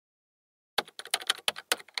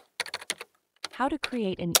How to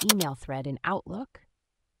create an email thread in Outlook.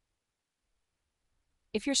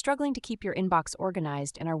 If you're struggling to keep your inbox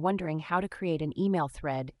organized and are wondering how to create an email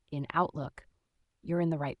thread in Outlook, you're in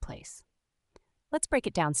the right place. Let's break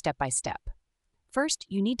it down step by step. First,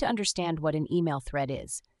 you need to understand what an email thread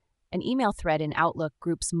is. An email thread in Outlook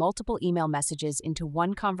groups multiple email messages into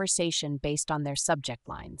one conversation based on their subject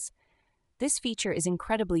lines. This feature is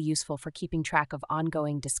incredibly useful for keeping track of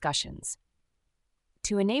ongoing discussions.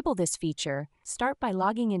 To enable this feature, start by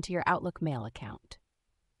logging into your Outlook Mail account.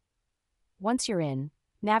 Once you're in,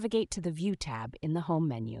 navigate to the View tab in the Home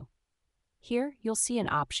menu. Here, you'll see an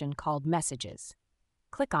option called Messages.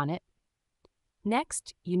 Click on it.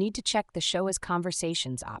 Next, you need to check the Show as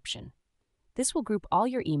Conversations option. This will group all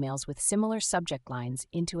your emails with similar subject lines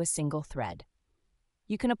into a single thread.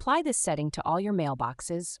 You can apply this setting to all your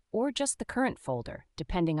mailboxes or just the current folder,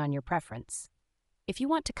 depending on your preference. If you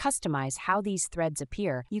want to customize how these threads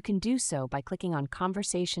appear, you can do so by clicking on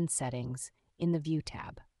Conversation Settings in the View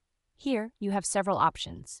tab. Here, you have several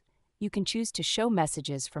options. You can choose to show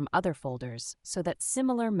messages from other folders so that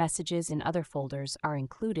similar messages in other folders are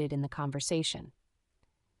included in the conversation.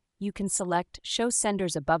 You can select Show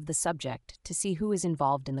Senders above the subject to see who is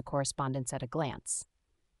involved in the correspondence at a glance.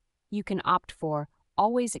 You can opt for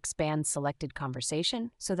Always Expand Selected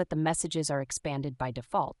Conversation so that the messages are expanded by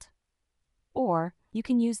default. Or you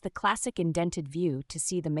can use the classic indented view to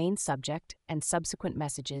see the main subject and subsequent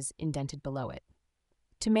messages indented below it.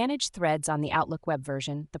 To manage threads on the Outlook web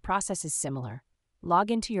version, the process is similar.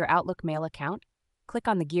 Log into your Outlook Mail account, click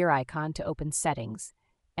on the gear icon to open Settings,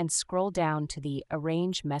 and scroll down to the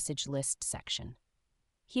Arrange Message List section.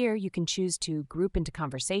 Here you can choose to group into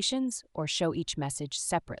conversations or show each message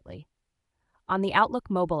separately. On the Outlook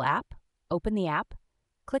mobile app, open the app,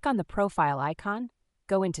 click on the profile icon,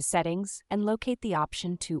 go into Settings, and locate the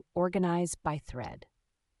option to Organize by Thread.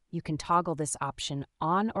 You can toggle this option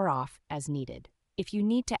on or off as needed. If you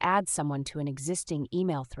need to add someone to an existing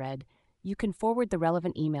email thread, you can forward the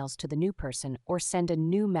relevant emails to the new person or send a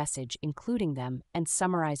new message including them and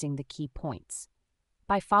summarizing the key points.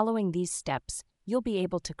 By following these steps, you'll be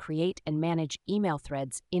able to create and manage email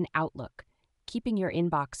threads in Outlook, keeping your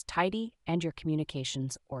inbox tidy and your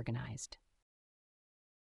communications organized.